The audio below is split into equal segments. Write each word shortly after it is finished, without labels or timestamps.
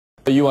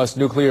The U.S.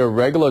 Nuclear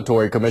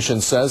Regulatory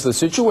Commission says the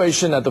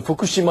situation at the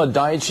Fukushima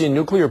Daiichi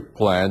Nuclear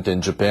Plant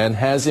in Japan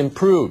has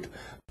improved,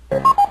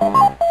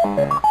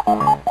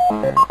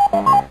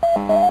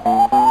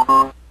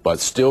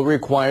 but still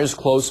requires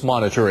close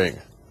monitoring.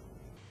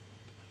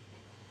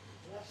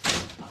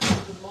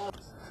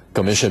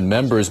 Commission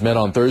members met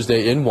on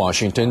Thursday in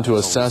Washington to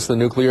assess the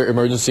nuclear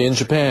emergency in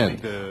Japan.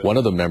 One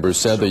of the members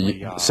said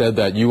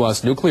that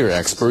U.S. nuclear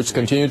experts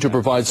continue to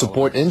provide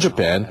support in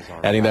Japan,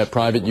 adding that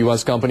private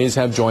U.S. companies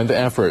have joined the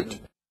effort.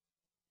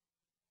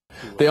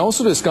 They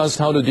also discussed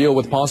how to deal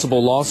with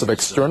possible loss of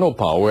external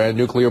power at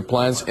nuclear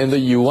plants in the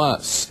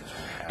U.S.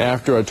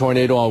 After a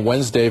tornado on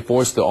Wednesday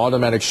forced the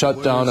automatic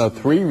shutdown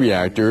of 3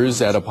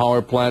 reactors at a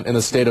power plant in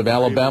the state of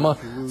Alabama,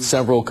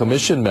 several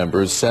commission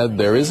members said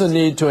there is a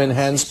need to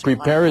enhance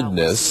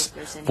preparedness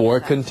for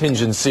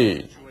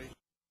contingency.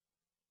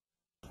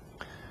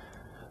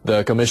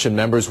 The commission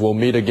members will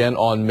meet again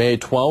on May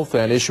 12th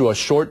and issue a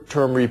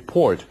short-term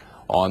report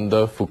on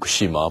the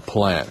Fukushima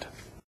plant.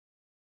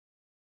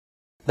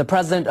 The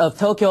president of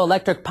Tokyo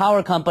Electric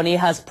Power Company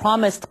has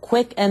promised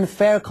quick and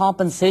fair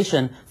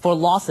compensation for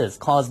losses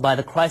caused by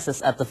the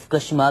crisis at the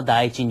Fukushima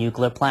Daiichi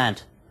Nuclear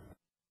Plant.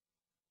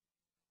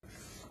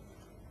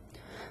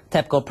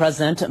 TEPCO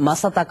President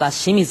Masataka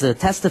Shimizu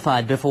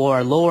testified before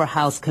a lower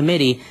house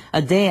committee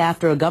a day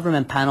after a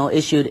government panel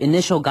issued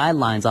initial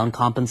guidelines on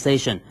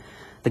compensation.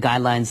 The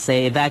guidelines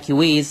say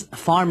evacuees,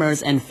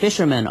 farmers, and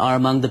fishermen are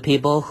among the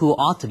people who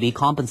ought to be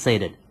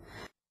compensated.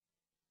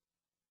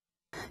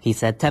 He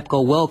said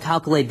TEPCO will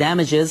calculate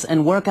damages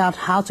and work out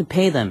how to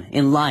pay them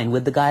in line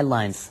with the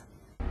guidelines.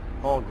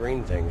 All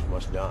green things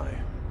must die.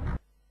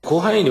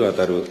 広範囲にわ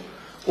たる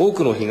多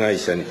くの被害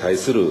者に対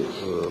する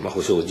補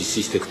償を実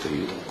施していくと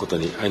いうこと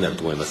になる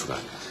と思いますが、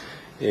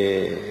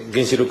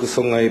原子力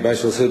損害賠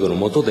償制度の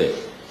下で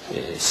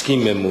資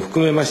金面も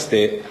含めまし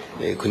て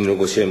国の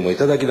ご支援もい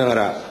ただきなが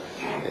ら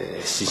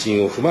指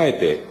針を踏まえ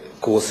て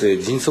公正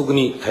迅速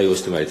に対応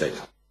してまいりたい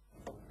と。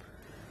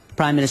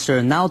Prime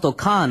Minister Naoto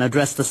Kan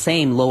addressed the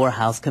same lower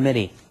house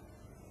committee.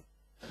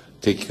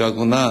 的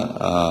確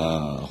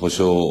な保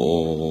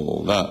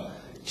障が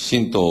きち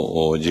ん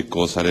と実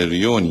行される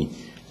ように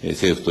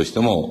政府として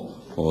も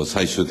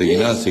最終的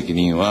な責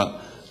任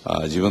は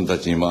自分た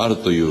ちにもある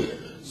という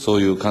そ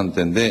ういう観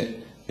点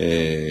でフ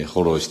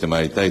ォローして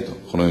まいりたいと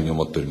このように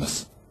思っておりま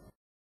す。